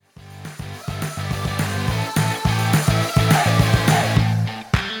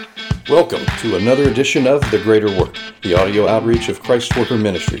Welcome to another edition of The Greater Work, the audio outreach of Christ Worker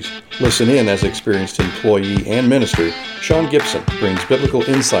Ministries. Listen in as experienced employee and minister, Sean Gibson brings biblical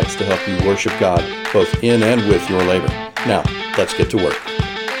insights to help you worship God both in and with your labor. Now, let's get to work.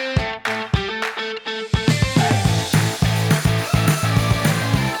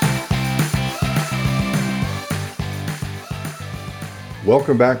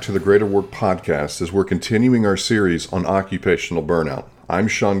 Welcome back to the Greater Work Podcast as we're continuing our series on occupational burnout. I'm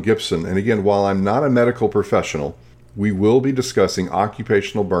Sean Gibson, and again, while I'm not a medical professional, we will be discussing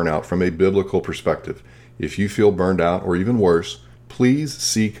occupational burnout from a biblical perspective. If you feel burned out, or even worse, please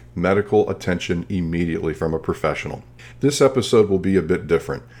seek medical attention immediately from a professional. This episode will be a bit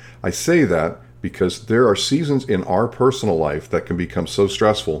different. I say that because there are seasons in our personal life that can become so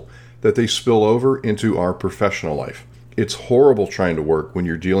stressful that they spill over into our professional life. It's horrible trying to work when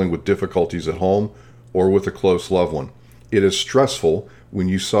you're dealing with difficulties at home or with a close loved one. It is stressful when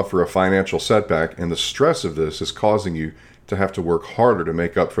you suffer a financial setback, and the stress of this is causing you to have to work harder to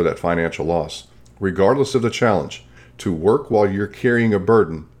make up for that financial loss. Regardless of the challenge, to work while you're carrying a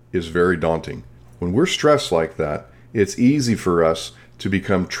burden is very daunting. When we're stressed like that, it's easy for us to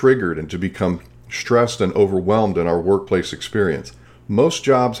become triggered and to become stressed and overwhelmed in our workplace experience. Most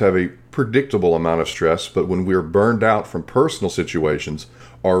jobs have a predictable amount of stress, but when we're burned out from personal situations,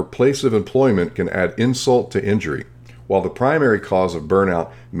 our place of employment can add insult to injury. While the primary cause of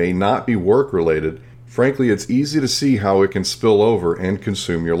burnout may not be work-related, frankly, it's easy to see how it can spill over and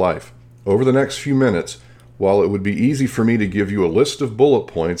consume your life. Over the next few minutes, while it would be easy for me to give you a list of bullet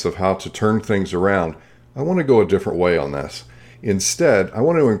points of how to turn things around, I want to go a different way on this. Instead, I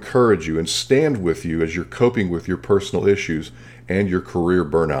want to encourage you and stand with you as you're coping with your personal issues and your career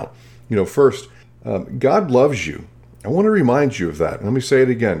burnout. First, God loves you. I want to remind you of that. Let me say it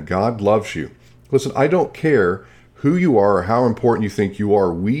again. God loves you. Listen, I don't care who you are or how important you think you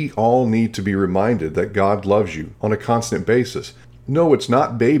are. We all need to be reminded that God loves you on a constant basis. No, it's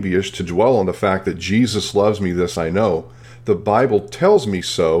not babyish to dwell on the fact that Jesus loves me, this I know. The Bible tells me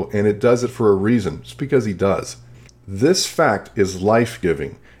so, and it does it for a reason. It's because He does. This fact is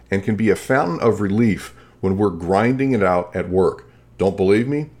life-giving and can be a fountain of relief when we're grinding it out at work. Don't believe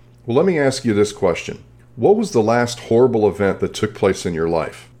me? Well, let me ask you this question. What was the last horrible event that took place in your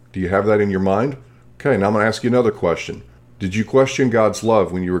life? Do you have that in your mind? Okay, now I'm going to ask you another question. Did you question God's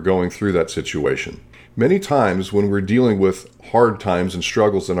love when you were going through that situation? Many times when we're dealing with hard times and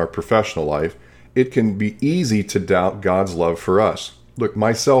struggles in our professional life, it can be easy to doubt God's love for us. Look,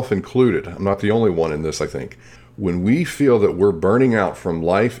 myself included. I'm not the only one in this, I think. When we feel that we're burning out from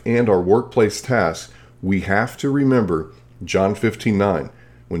life and our workplace tasks, we have to remember John 15:9,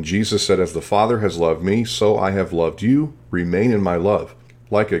 when Jesus said, "As the Father has loved me, so I have loved you. Remain in my love."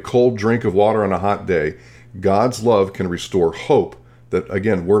 Like a cold drink of water on a hot day, God's love can restore hope that,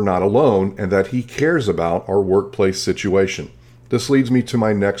 again, we're not alone and that He cares about our workplace situation. This leads me to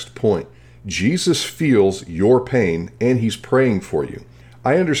my next point. Jesus feels your pain and He's praying for you.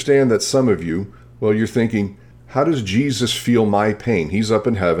 I understand that some of you, you're thinking, how does Jesus feel my pain? He's up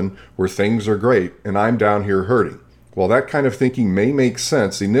in heaven where things are great and I'm down here hurting. While that kind of thinking may make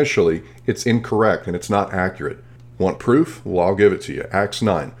sense initially, it's incorrect and it's not accurate. Want proof? Well, I'll give it to you. Acts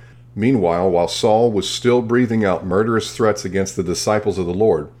 9. Meanwhile, while Saul was still breathing out murderous threats against the disciples of the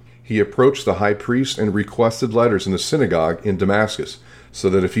Lord, he approached the high priest and requested letters in the synagogue in Damascus, so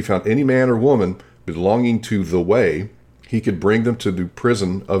that if he found any man or woman belonging to the way, he could bring them to the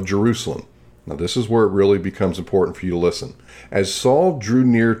prison of Jerusalem. Now, this is where it really becomes important for you to listen. As Saul drew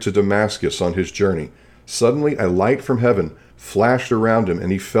near to Damascus on his journey, suddenly a light from heaven flashed around him,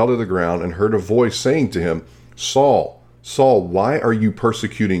 and he fell to the ground and heard a voice saying to him, "Saul, Saul, why are you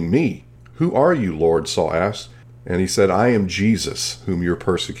persecuting me?" "Who are you, Lord?" Saul asked. And he said, "I am Jesus, whom you're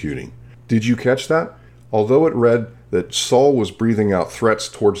persecuting." Did you catch that? Although it read that Saul was breathing out threats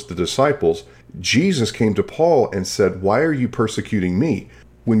towards the disciples, Jesus came to Paul and said, "Why are you persecuting me?"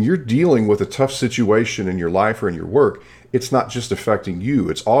 When you're dealing with a tough situation in your life or in your work, it's not just affecting you,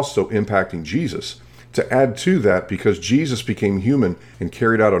 it's also impacting Jesus. To add to that, because Jesus became human and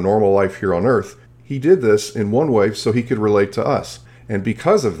carried out a normal life here on earth, He did this in one way so He could relate to us. And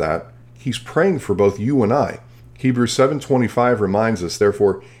because of that, He's praying for both you and I. Hebrews 7:25 reminds us,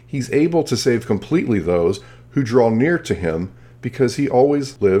 therefore, He's able to save completely those who draw near to Him, because He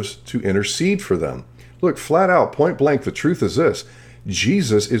always lives to intercede for them. Look, flat out, point blank, the truth is this.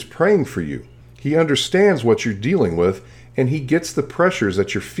 Jesus is praying for you. He understands what you're dealing with, and He gets the pressures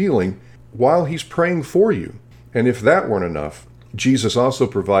that you're feeling while He's praying for you. And if that weren't enough, Jesus also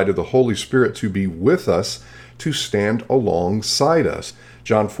provided the Holy Spirit to be with us, to stand alongside us.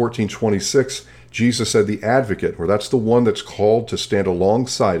 John 14:26 Jesus said the advocate, or that's the one that's called to stand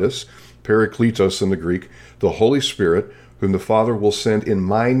alongside us, Parakletos in the Greek, the Holy Spirit, whom the Father will send in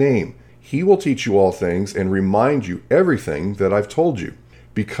my name. He will teach you all things and remind you everything that I've told you.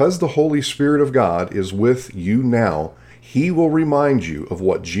 Because the Holy Spirit of God is with you now, He will remind you of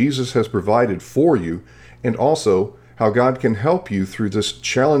what Jesus has provided for you and also how God can help you through this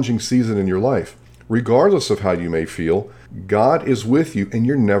challenging season in your life. Regardless of how you may feel, God is with you and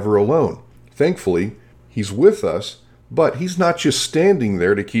you're never alone. Thankfully, He's with us, but He's not just standing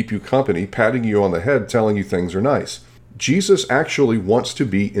there to keep you company, patting you on the head, telling you things are nice. Jesus actually wants to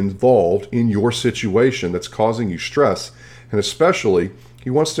be involved in your situation that's causing you stress, and especially, He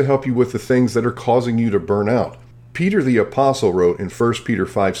wants to help you with the things that are causing you to burn out. Peter the Apostle wrote in 1 Peter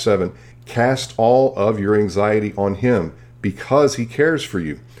 5:7, "Cast all of your anxiety on Him, because He cares for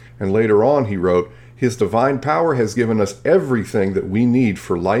you." And later on he wrote, "His divine power has given us everything that we need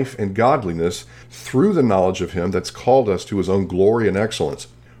for life and godliness through the knowledge of Him that's called us to His own glory and excellence."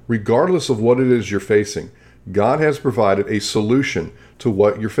 Regardless of what it is you're facing, God has provided a solution to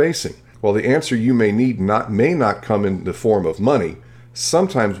what you're facing. While the answer you may need may not come in the form of money,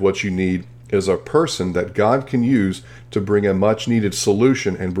 sometimes what you need is a person that God can use to bring a much-needed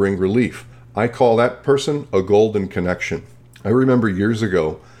solution and bring relief. I call that person a golden connection. I remember years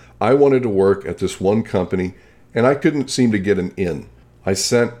ago, I wanted to work at this one company, and I couldn't seem to get an in. I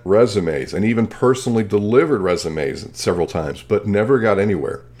sent resumes and even personally delivered resumes several times, but never got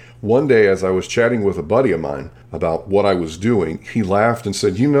anywhere. One day, as I was chatting with a buddy of mine about what I was doing, he laughed and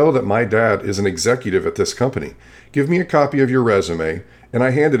said, "You know that my dad is an executive at this company. Give me a copy of your resume." And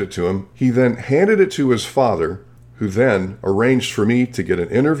I handed it to him. He then handed it to his father, who then arranged for me to get an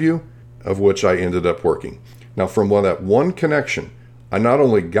interview, of which I ended up working. Now, from that one connection, I not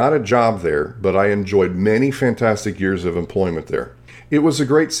only got a job there, but I enjoyed many fantastic years of employment there. It was a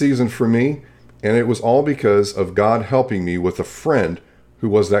great season for me, and it was all because of God helping me with a friend who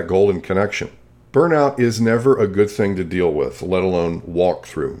was that golden connection. Burnout is never a good thing to deal with, let alone walk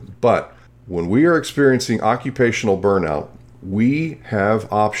through. But when we are experiencing occupational burnout, we have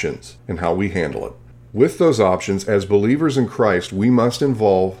options in how we handle it. With those options, as believers in Christ, we must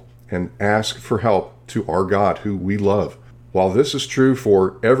involve and ask for help to our God, who we love. While this is true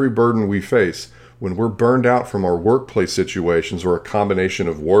for every burden we face, when we're burned out from our workplace situations or a combination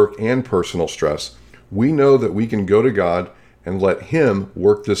of work and personal stress, we know that we can go to God and let Him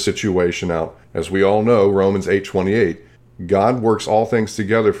work this situation out. As we all know, Romans 8:28, God works all things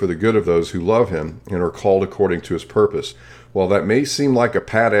together for the good of those who love Him and are called according to His purpose. While that may seem like a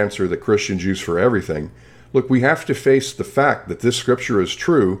pat answer that Christians use for everything, look, we have to face the fact that this scripture is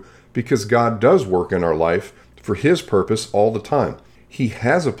true because God does work in our life for His purpose all the time. He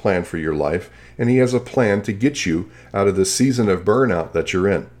has a plan for your life, and He has a plan to get you out of the season of burnout that you're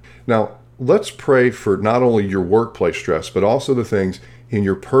in. Now, let's pray for not only your workplace stress, but also the things in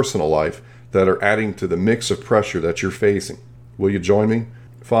your personal life that are adding to the mix of pressure that you're facing. Will you join me?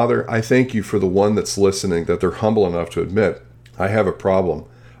 Father, I thank You for the one that's listening, that they're humble enough to admit, I have a problem.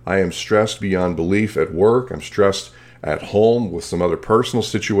 I am stressed beyond belief at work. I'm stressed at home with some other personal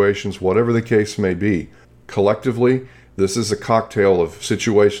situations, whatever the case may be. Collectively, this is a cocktail of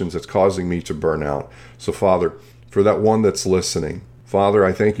situations that's causing me to burn out. So, Father, for that one that's listening, Father,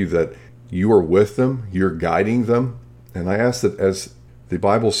 I thank You that You are with them, You're guiding them, and I ask that, as the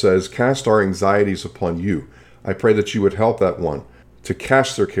Bible says, cast our anxieties upon You. I pray that You would help that one to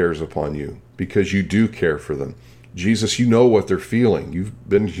cast their cares upon You, because You do care for them. Jesus, You know what they're feeling. You've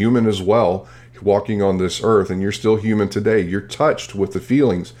been human as well, walking on this earth, and You're still human today. You're touched with the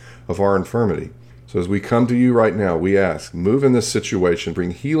feelings of our infirmity. So as we come to You right now, we ask, move in this situation,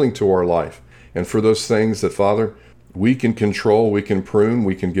 bring healing to our life. And for those things that, Father, we can control, we can prune,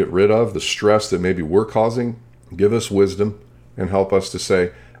 we can get rid of, the stress that maybe we're causing, give us wisdom and help us to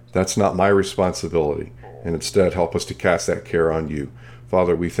say, that's not my responsibility. And instead, help us to cast that care on You.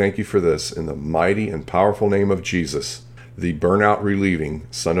 Father, we thank You for this in the mighty and powerful name of Jesus, the burnout relieving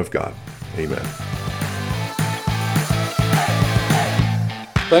Son of God. Amen.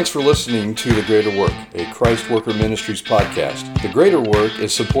 Thanks for listening to The Greater Work, a Christ Worker Ministries podcast. The Greater Work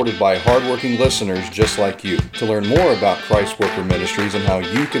is supported by hardworking listeners just like you. To learn more about Christ Worker Ministries and how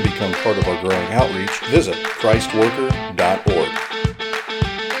you can become part of our growing outreach, visit christworker.org.